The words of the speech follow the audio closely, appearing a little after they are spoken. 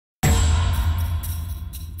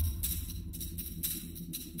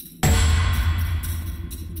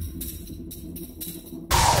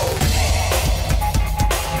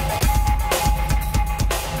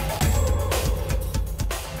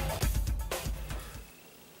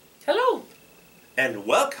and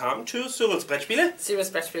welcome to Cyrils Brettspiele.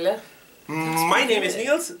 Cyrils Brettspiele. My name is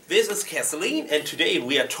Nils, this is Kathleen, and today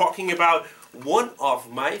we are talking about one of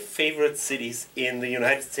my favorite cities in the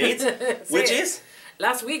United States, which is?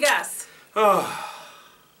 Las Vegas. Oh,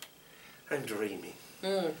 I'm dreaming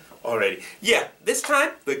already. Yeah, this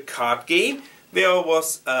time the card game. There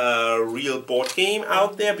was a real board game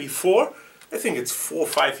out there before. I think it's 4 or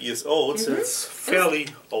 5 years old, so it's fairly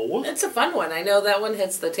old. It's a fun one. I know that one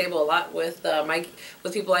hits the table a lot with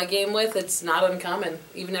with people I game with. It's not uncommon,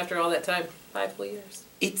 even after all that time, 5 full years.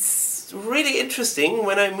 It's really interesting.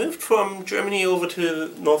 When I moved from Germany over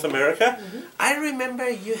to North America, I remember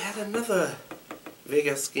you had another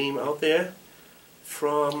Vegas game out there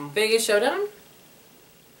from... Vegas Showdown?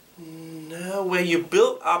 No, where you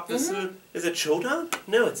build up this... Is it Showdown?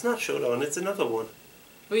 No, it's not Showdown. It's another one.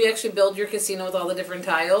 Where you actually build your casino with all the different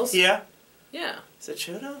tiles? Yeah. Yeah. Is it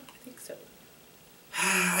Showdown? I think so.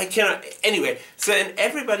 I cannot... Anyway, so and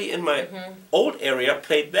everybody in my old area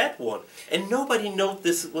played that one. And nobody knew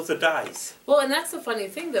this was a dice. Well, and that's the funny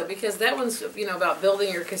thing, though, because that one's, about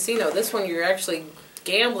building your casino. This one, you're actually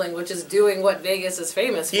gambling, which is doing what Vegas is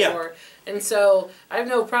famous for. And so, I have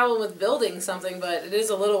no problem with building something, but it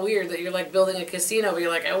is a little weird that you're, like, building a casino, but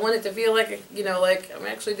you're like, I want it to feel like, like I'm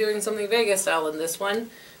actually doing something Vegas style. In this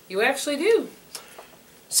one, you actually do.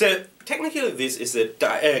 So, technically this is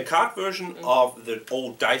a card version of the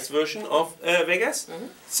old dice version of Vegas.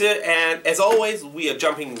 So, and as always, we are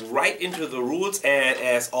jumping right into the rules, and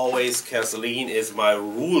as always, Kathleen is my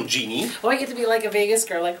rule genie. Oh, I get to be like a Vegas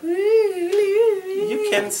girl, like... You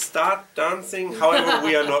can start dancing, however,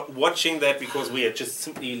 we are not watching that because we are just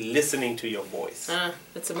simply listening to your voice.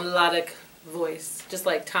 It's a melodic voice, just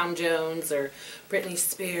like Tom Jones or Britney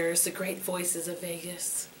Spears, the great voices of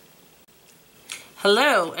Vegas.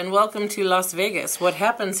 Hello, and welcome to Las Vegas. What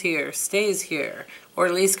happens here stays here, or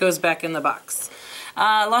at least goes back in the box.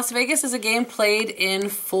 Las Vegas is a game played in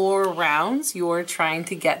 4 rounds. You're trying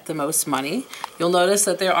to get the most money. You'll notice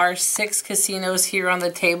that there are 6 casinos here on the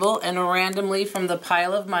table, and randomly from the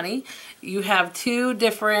pile of money, you have 2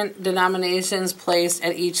 different denominations placed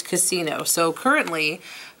at each casino. So currently,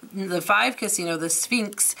 the 5 casino, the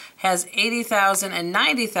Sphinx, has $80,000 and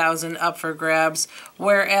 $90,000 up for grabs,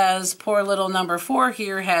 whereas poor little number 4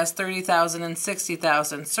 here has $30,000 and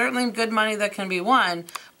 $60,000. Certainly good money that can be won,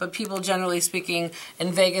 but people, generally speaking,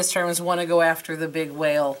 in Vegas terms, want to go after the big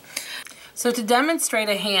whale. So to demonstrate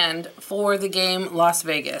a hand for the game Las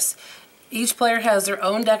Vegas, each player has their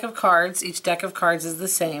own deck of cards. Each deck of cards is the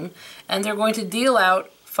same, and they're going to deal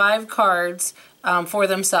out 5 cards for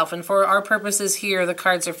themselves. And for our purposes here, the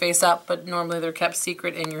cards are face up, but normally they're kept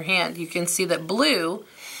secret in your hand. You can see that blue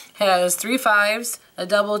has 3 5s, a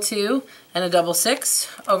double 2, and a double 6.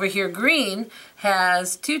 Over here, green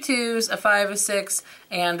has 2 2s, a 5, a 6,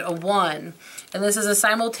 and a 1. And this is a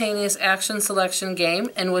simultaneous action selection game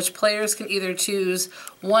in which players can either choose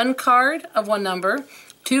 1 card of one number,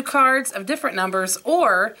 2 cards of different numbers,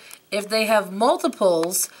 or if they have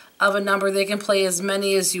multiples of a number, they can play as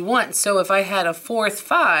many as you want. So if I had a 4th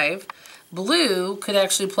 5, blue could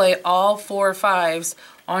actually play all 4 5s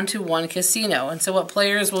onto one casino. And so what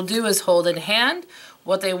players will do is hold in hand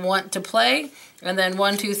what they want to play, and then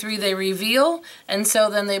 1, 2, 3 they reveal, and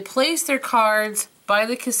so then they place their cards by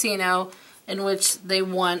the casino in which they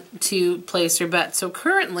want to place their bet. So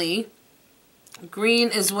currently, green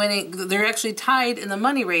is winning. They're actually tied in the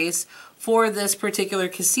money race for this particular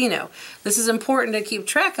casino. This is important to keep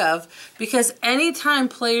track of because anytime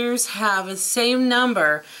players have the same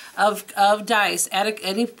number of dice at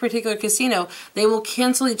any particular casino, they will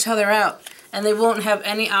cancel each other out and they won't have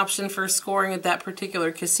any option for scoring at that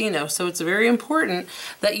particular casino. So it's very important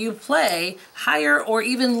that you play higher or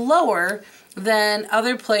even lower than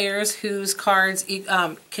other players whose cards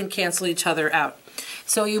can cancel each other out.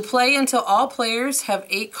 So you play until all players have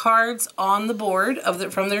 8 cards on the board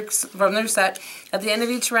from their set. At the end of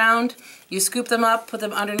each round, you scoop them up, put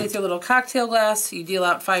them underneath your little cocktail glass. You deal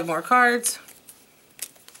out 5 more cards.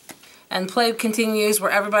 And play continues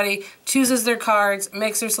where everybody chooses their cards,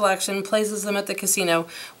 makes their selection, places them at the casino.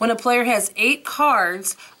 When a player has 8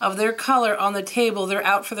 cards of their color on the table, they're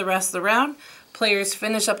out for the rest of the round. Players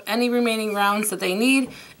finish up any remaining rounds that they need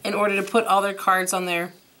in order to put all their cards on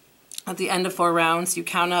there. At the end of 4 rounds, you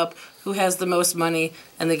count up who has the most money,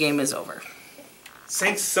 and the game is over.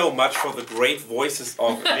 Thanks so much for the great voices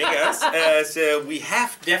of Vegas. So we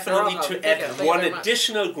have definitely to add one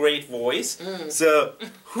additional great voice. So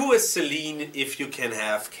who is Celine if you can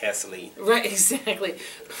have Kathleen? Right, exactly.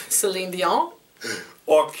 Celine Dion?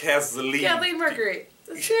 Or Kathleen. Kathleen Mercury.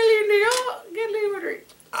 Celine Dion, Kathleen Mercury.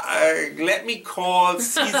 Let me call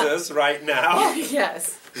Caesars right now.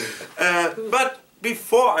 Yes. But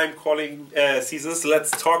before I'm calling Caesars,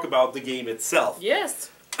 let's talk about the game itself. Yes.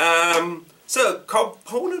 So,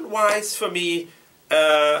 component-wise for me,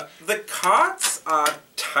 the cards are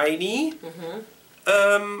tiny.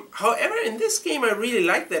 However, in this game I really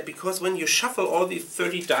like that, because when you shuffle all the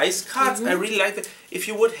 30 dice cards, I really like that. If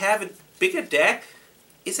you would have a bigger deck,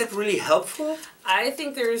 is that really helpful? I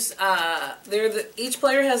think there's each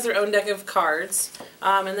player has their own deck of cards,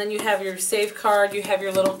 and then you have your safe card, you have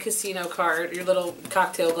your little casino card, your little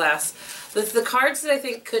cocktail glass. The cards that I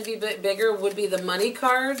think could be a bit bigger would be the money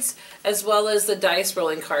cards, as well as the dice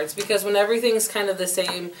rolling cards, because when everything's kind of the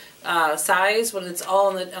same size, when it's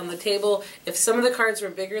all on the table, if some of the cards were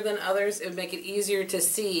bigger than others, it would make it easier to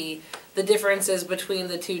see the differences between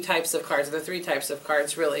the two types of cards, the three types of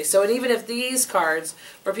cards, really. So, and even if these cards,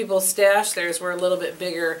 where people stash theirs, were a little bit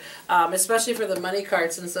bigger, especially for the money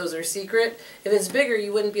cards, since those are secret, if it's bigger,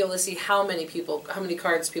 you wouldn't be able to see how many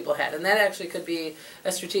cards people had, and that actually could be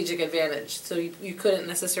a strategic advantage. So you couldn't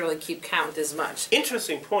necessarily keep count as much.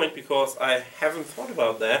 Interesting point, because I haven't thought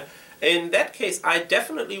about that. In that case, I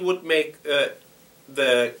definitely would make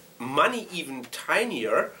the money even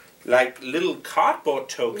tinier, like little cardboard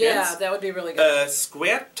tokens. Yeah, that would be really good.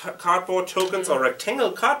 Square cardboard tokens or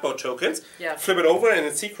rectangle cardboard tokens. Yeah. Flip it over and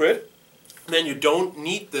it's secret. Then you don't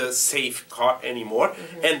need the safe card anymore.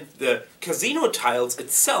 And the casino tiles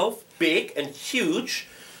itself, big and huge,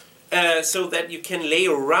 so that you can lay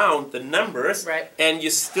around the numbers, and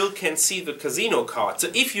you still can see the casino card. So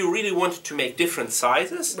if you really wanted to make different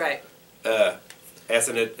sizes,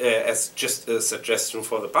 as just a suggestion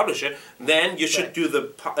for the publisher, then you should do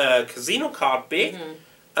the casino card big.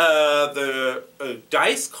 The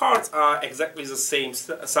dice cards are exactly the same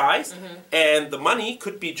size, and the money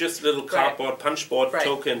could be just little cardboard punchboard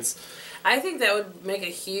tokens. I think that would make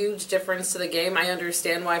a huge difference to the game. I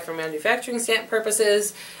understand why, for manufacturing stamp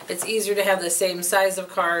purposes, it's easier to have the same size of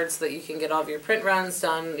cards so that you can get all of your print runs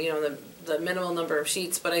done, you know, the minimal number of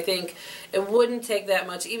sheets. But I think it wouldn't take that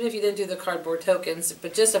much, even if you didn't do the cardboard tokens,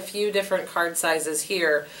 but just a few different card sizes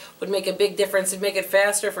here would make a big difference. It'd make it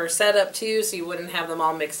faster for setup too, so you wouldn't have them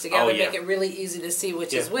all mixed together. Make it really easy to see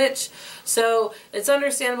which is which. So it's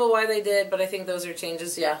understandable why they did, but I think those are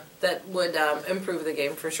changes, that would improve the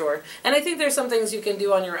game for sure. And I think there's some things you can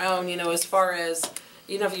do on your own, you know, as far as,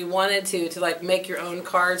 you know, if you wanted to like make your own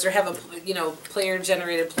cards or have a, you know,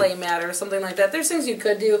 player-generated play mat or something like that. There's things you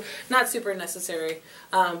could do, not super necessary.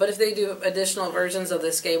 But if they do additional versions of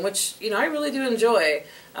this game, which, you know, I really do enjoy,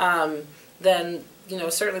 then, you know,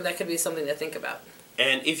 certainly that could be something to think about.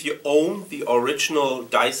 And if you own the original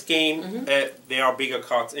dice game, there are bigger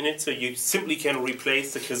cards in it, so you simply can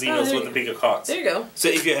replace the casinos with the bigger cards. There you go. So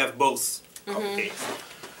if you have both games.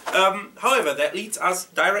 However, that leads us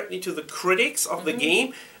directly to the critics of the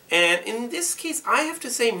game, and in this case I have to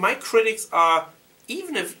say my critics are,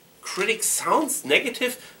 even if critics sounds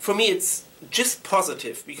negative, for me it's just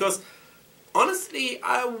positive, because honestly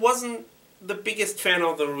I wasn't the biggest fan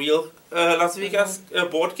of the real Las Vegas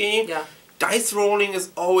board game. Dice rolling is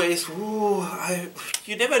always,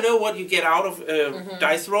 you never know what you get out of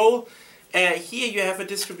dice roll. Here you have a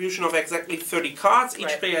distribution of exactly 30 cards,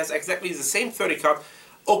 each player has exactly the same 30 cards.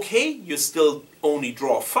 Okay, you still only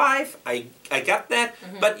draw 5, I got that,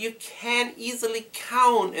 but you can easily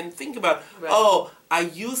count and think about, oh, I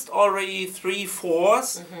used already 3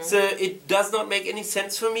 4s, so it does not make any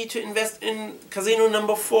sense for me to invest in casino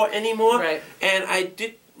number 4 anymore, and I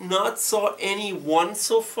did not saw any 1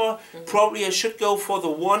 so far. Probably I should go for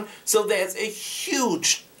the 1, so there's a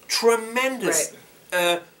huge, tremendous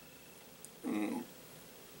the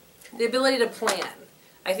ability to plan.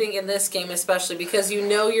 I think in this game especially, because you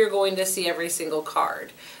know you're going to see every single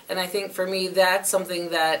card. And I think for me that's something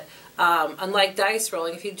that, unlike dice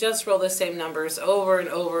rolling, if you just roll the same numbers over and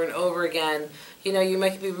over and over again, you know, you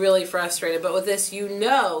might be really frustrated. But with this, you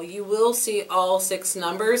know you will see all 6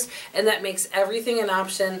 numbers, and that makes everything an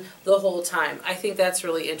option the whole time. I think that's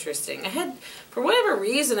really interesting. I had, for whatever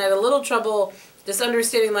reason, I had a little trouble just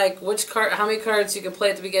understanding like how many cards you could play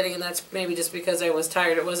at the beginning, and that's maybe just because I was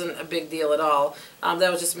tired. It wasn't a big deal at all.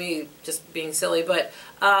 That was just me just being silly. But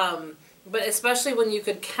especially when you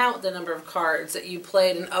could count the number of cards that you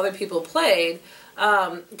played and other people played,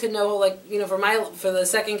 to know, like, you know, for the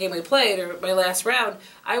second game we played, or my last round,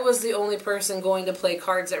 I was the only person going to play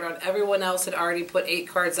cards that round. Everyone else had already put 8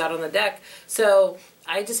 cards out on the deck, so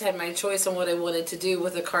I just had my choice on what I wanted to do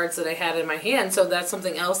with the cards that I had in my hand. So that's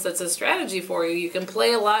something else that's a strategy for you. You can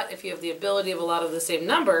play a lot if you have the ability of a lot of the same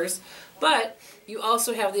numbers, but you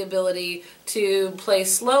also have the ability to play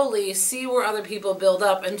slowly, see where other people build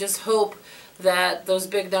up, and just hope that those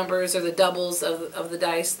big numbers or the doubles of the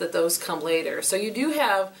dice, that those come later. So you do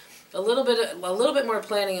have a little bit more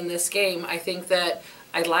planning in this game, I think that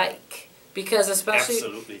I like. Because especially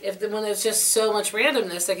when there's just so much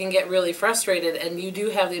randomness, I can get really frustrated, and you do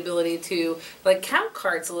have the ability to like count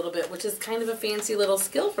cards a little bit, which is kind of a fancy little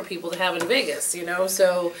skill for people to have in Vegas, you know.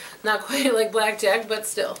 So not quite like blackjack, but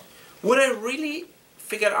still. What I really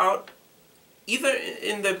figured out, either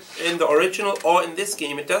in the original or in this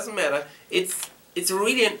game, it doesn't matter. It's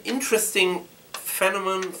really an interesting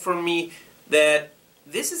phenomenon for me that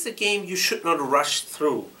this is a game you should not rush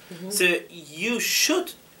through. So you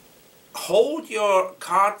should hold your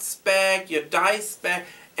cards back, your dice back,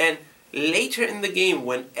 and later in the game,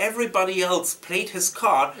 when everybody else played his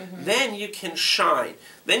card, then you can shine.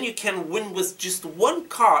 Then you can win with just one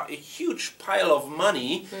card, a huge pile of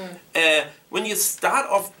money. When you start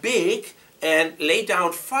off big and lay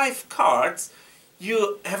down 5 cards,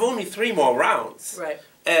 you have only 3 more rounds. Right.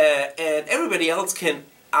 And everybody else can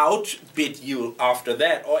outbid you after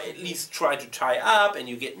that, or at least try to tie up, and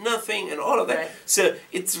you get nothing and all of that. Right. So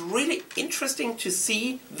it's really interesting to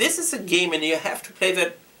see. This is a game, and you have to play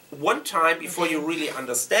that one time before you really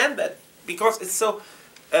understand that, because it's so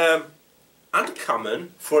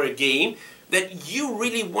uncommon for a game that you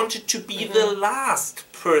really wanted to be the last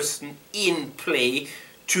person in play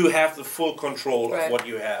to have the full control of what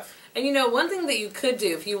you have. And you know, one thing that you could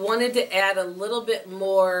do if you wanted to add a little bit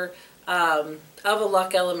more of a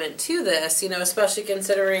luck element to this, you know, especially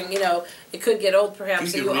considering, you know, it could get old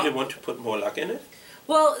perhaps. Do you really want to put more luck in it?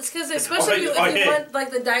 Well, it's because especially if you want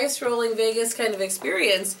like the dice rolling Vegas kind of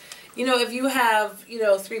experience, you know, if you have, you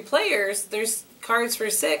know, 3 players, there's cards for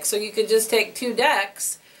 6, so you could just take 2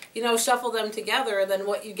 decks, you know, shuffle them together, and then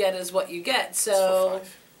what you get is what you get. So,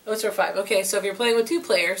 it's for 5. Okay, so if you're playing with 2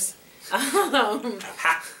 players,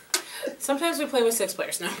 sometimes we play with 6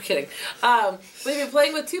 players. No, I'm kidding. But if you're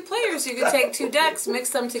playing with 2 players, you can take 2 decks, mix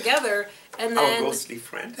them together, and then... Our ghostly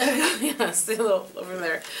friend. Yes, a little over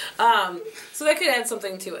there. So that could add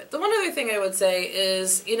something to it. The one other thing I would say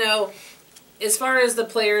is, you know, as far as the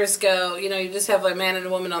players go, you know, you just have a man and a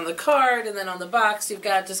woman on the card, and then on the box you've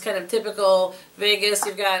got just kind of typical Vegas.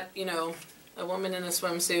 You've got, you know, a woman in a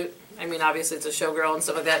swimsuit. I mean, obviously it's a showgirl and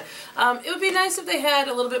stuff like that. It would be nice if they had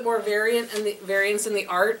a little bit more variance in the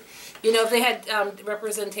art. You know, if they had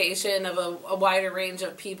representation of a wider range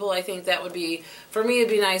of people, I think that would be, for me,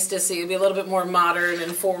 it'd be nice to see. It'd be a little bit more modern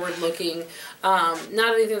and forward-looking. Not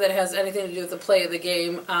anything that has anything to do with the play of the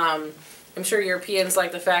game. I'm sure Europeans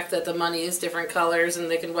like the fact that the money is different colors and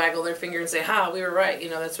they can waggle their finger and say, ha, we were right, you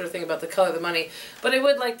know, that sort of thing about the color of the money. But I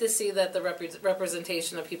would like to see that the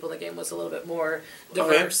representation of people in the game was a little bit more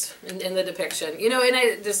diverse in the depiction. You know, and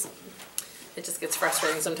it just gets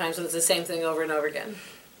frustrating sometimes when it's the same thing over and over again.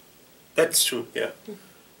 That's true, yeah.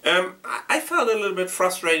 I felt a little bit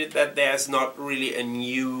frustrated that there's not really a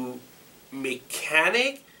new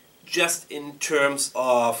mechanic, just in terms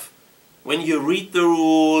of when you read the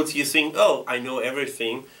rules, you think, oh, I know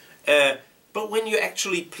everything. But when you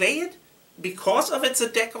actually play it, because of it's a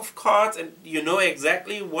deck of cards and you know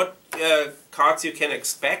exactly what cards you can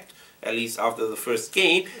expect, at least after the first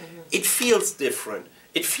game, it feels different.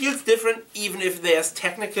 It feels different even if there's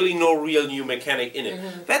technically no real new mechanic in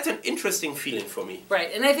it. That's an interesting feeling for me.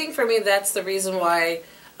 Right, and I think for me that's the reason why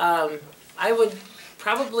I would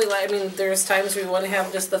probably, I mean, there's times we want to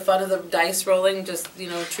have just the fun of the dice rolling, just, you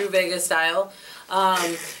know, true Vegas style.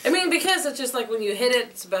 I mean, because it's just like when you hit it,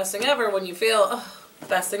 it's the best thing ever. When you fail, oh,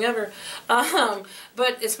 best thing ever.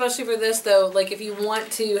 But especially for this, though, like if you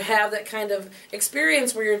want to have that kind of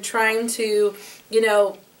experience where you're trying to, you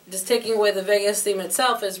know, just taking away the Vegas theme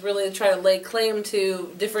itself is really to try to lay claim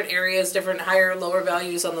to different areas, different higher, lower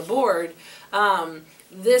values on the board.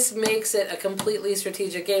 This makes it a completely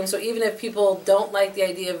strategic game. So even if people don't like the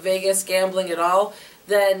idea of Vegas gambling at all,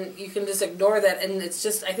 then you can just ignore that. And it's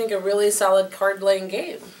just, I think, a really solid card-laying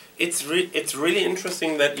game. It's really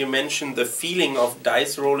interesting that you mentioned the feeling of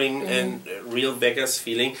dice rolling and real Vegas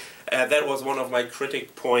feeling. That was one of my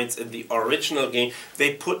critic points in the original game.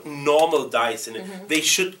 They put normal dice in it. They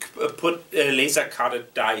should put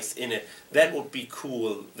laser-cutted dice in it. That would be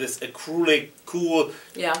cool. This acrylic, cool,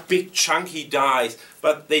 big chunky dice.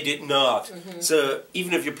 But they did not. So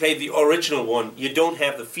even if you play the original one, you don't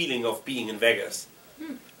have the feeling of being in Vegas.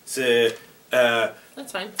 So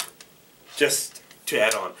that's fine. Just to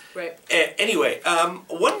add on. Right. Anyway,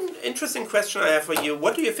 one interesting question I have for you.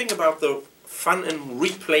 What do you think about the fun and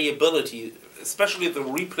replayability, especially the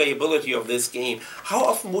replayability of this game? How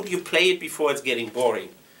often would you play it before it's getting boring?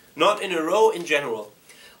 Not in a row, in general.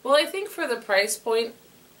 Well, I think for the price point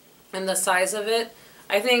and the size of it,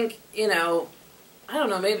 I think, you know, I don't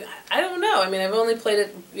know, maybe, I don't know. I mean, I've only played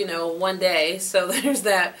it, you know, one day, so there's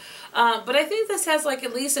that. But I think this has like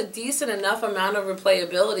at least a decent enough amount of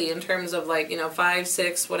replayability in terms of like, 5,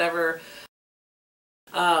 6, whatever,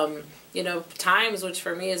 times, which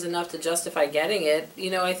for me is enough to justify getting it.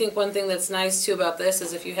 I think one thing that's nice too about this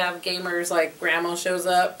is if you have gamers like Grandma shows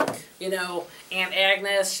up, Aunt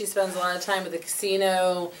Agnes, she spends a lot of time at the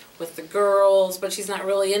casino with the girls, but she's not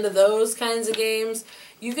really into those kinds of games.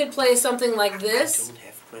 You could play something like this. I don't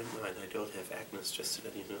have Grandma and I don't have Agnes, just to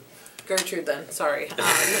let you know. Gertrude then, sorry.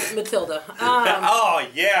 Matilda. Oh,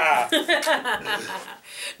 yeah!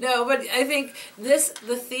 No, but I think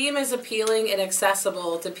the theme is appealing and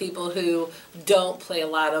accessible to people who don't play a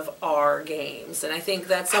lot of our games. And I think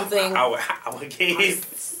that's something... Our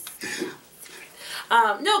games?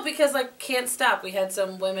 No, because like Can't Stop, we had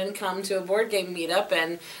some women come to a board game meetup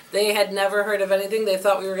and they had never heard of anything. They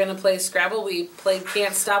thought we were going to play Scrabble. We played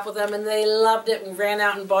Can't Stop with them and they loved it and ran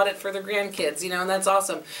out and bought it for their grandkids, and that's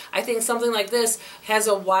awesome. I think something like this has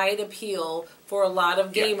a wide appeal for a lot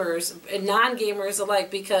of gamers and non-gamers alike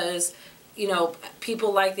because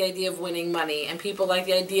people like the idea of winning money and people like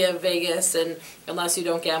the idea of Vegas, and unless you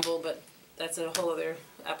don't gamble, but that's a whole other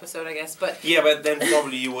episode, I guess. But yeah, but then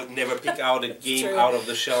probably you would never pick out a game out of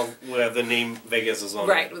the shelf where the name Vegas is on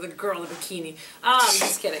it. Right, with a girl in a bikini. I'm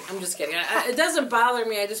just kidding. It doesn't bother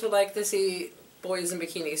me. I just would like to see boys in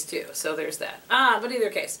bikinis too. So there's that. But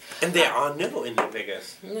either case. And there are no in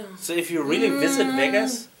Vegas. No. So if you really visit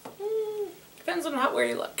Vegas... Depends on where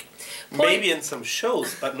you look. Maybe in some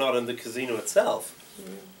shows, but not in the casino itself.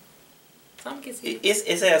 Some casinos.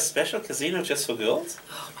 Is there a special casino just for girls?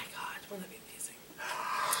 Oh my god, wouldn't that be amazing?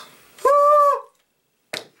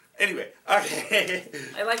 Anyway, okay.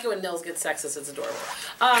 I like it when Nils gets sexist. It's adorable.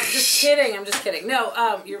 Just kidding. I'm just kidding.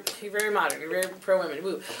 No, you're very modern. You're very pro women.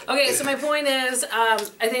 Woo. Okay, so my point is, I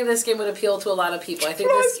think this game would appeal to a lot of people. I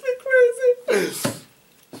think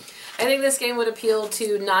this game would appeal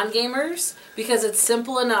to non-gamers because it's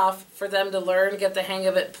simple enough for them to learn, get the hang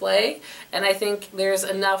of it, play. And I think there's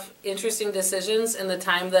enough interesting decisions in the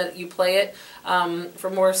time that you play it for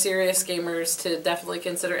more serious gamers to definitely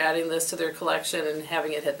consider adding this to their collection and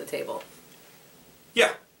having it hit the table.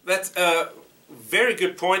 Yeah, that's a very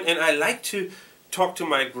good point, and I like to talk to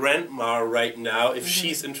my grandma right now if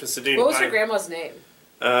she's interested in... What was your grandma's name?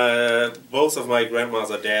 Both of my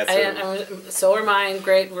grandmas are dead. So are mine.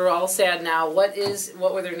 Great. We're all sad now. What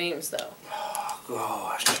were their names though? Oh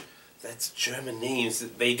gosh, that's German names.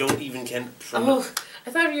 They don't even can. Oh,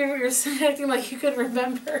 I thought you were acting like you could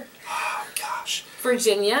remember. Oh gosh.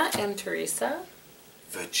 Virginia and Teresa.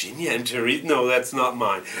 Virginia and Teresa? No, that's not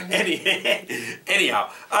mine.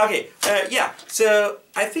 Anyhow, okay, yeah, so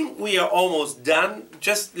I think we are almost done.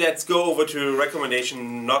 Just let's go over to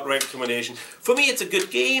recommendation, not recommendation. For me, it's a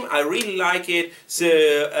good game. I really like it. So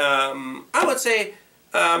I would say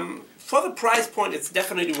for the price point, it's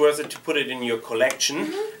definitely worth it to put it in your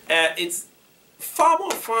collection. It's far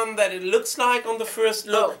more fun than it looks like on the first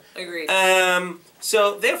look. Oh, agreed.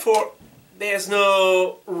 So therefore, there's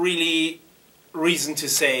no really reason to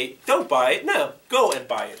say don't buy it. No, go and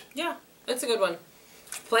buy it. Yeah, it's a good one.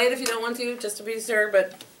 Play it if you don't want to, just to be sure,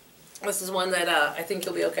 but this is one that I think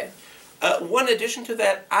you'll be okay. One addition to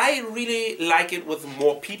that, I really like it with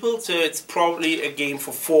more people, so it's probably a game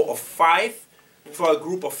for 4 or 5, for a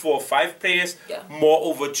group of 4 or 5 players, more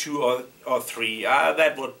over 2 or 3.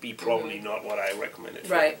 That would be probably not what I recommend it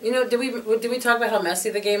for. Right. Did we talk about how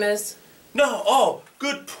messy the game is? No. Oh,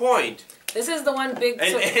 good point. This is the one big...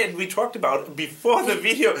 And we talked about, before the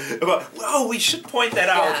video, about, oh, we should point that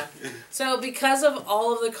out. Yeah. So because of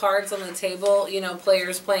all of the cards on the table,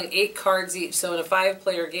 players playing 8 cards each, so in a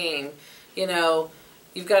 5-player game,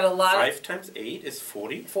 you've got a lot 5 times 8 is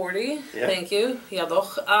 40. 40, yeah. Thank you. Ja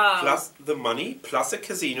doch. Plus the money, plus the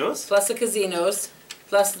casinos. Plus the casinos,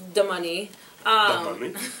 plus the money. The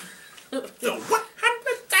money. The $100,000,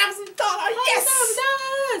 yes!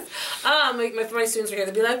 My students are here,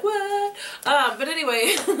 they'd be like, what? But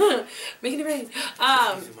anyway, making it rain.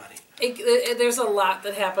 There's a lot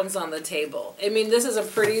that happens on the table. I mean, this is a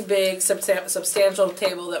pretty big, substantial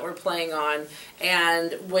table that we're playing on,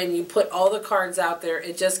 and when you put all the cards out there,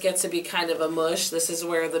 it just gets to be kind of a mush. This is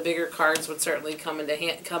where the bigger cards would certainly come in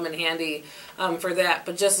handy for that.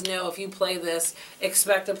 But just know, if you play this,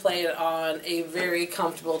 expect to play it on a very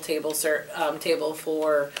comfortable table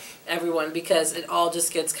for everyone, because it all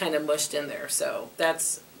just gets kind of mushed in there. So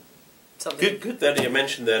that's something. Good that you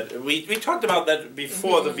mentioned that. We talked about that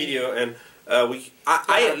before the video, and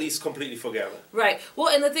I at least completely forgot it. Right. Well,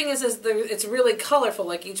 and the thing is it's really colorful.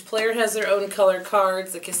 Like, each player has their own color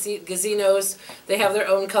cards. The casinos, they have their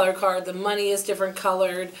own color card. The money is different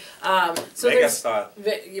colored. So Vegas style.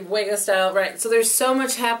 Vegas style, right. So there's so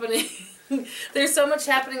much happening. There's so much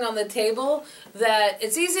happening on the table that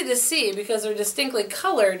it's easy to see because they're distinctly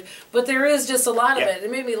colored, but there is just a lot of it. It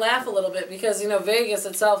made me laugh a little bit because, you know, Vegas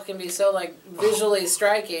itself can be so, like, visually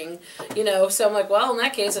striking, you know, so I'm like, well, in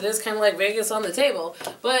that case, it is kind of like Vegas on the table.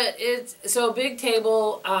 But it's, so a big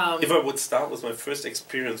table. If I would start with my first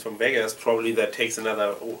experience from Vegas, probably that takes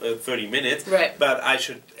another 30 minutes. Right. But I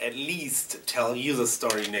should at least tell you the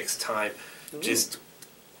story next time. Ooh. Just,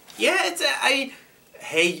 yeah, it's,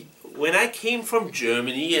 hey, when I came from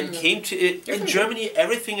Germany and came to in Germany,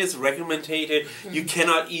 everything is regulated. You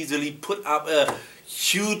cannot easily put up a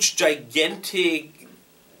huge, gigantic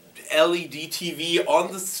LED TV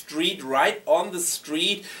on the street, right on the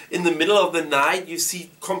street, in the middle of the night. You see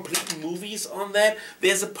complete movies on that.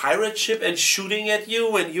 There's a pirate ship and shooting at you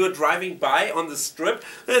when you're driving by on the strip.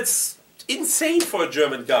 That's insane for a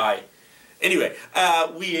German guy. Anyway,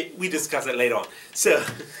 we discuss it later on. So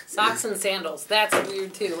socks and sandals. That's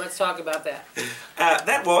weird too. Let's talk about that.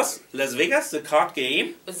 That was Las Vegas, the card game.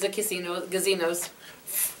 It was the casinos. Casinos.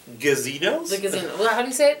 Casinos? The casino. Well, how do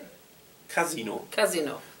you say it? Casino.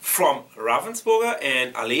 Casino. From Ravensburger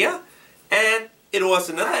and Alea. And it was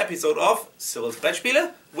another episode of Cyrils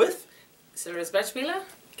Brettspiele with Cyrils Brettspiele,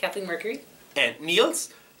 Kathleen Mercury, and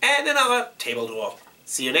Nils, and another table drawer.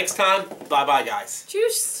 See you next time. Bye bye, guys.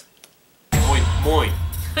 Tschüss. Moin, moin.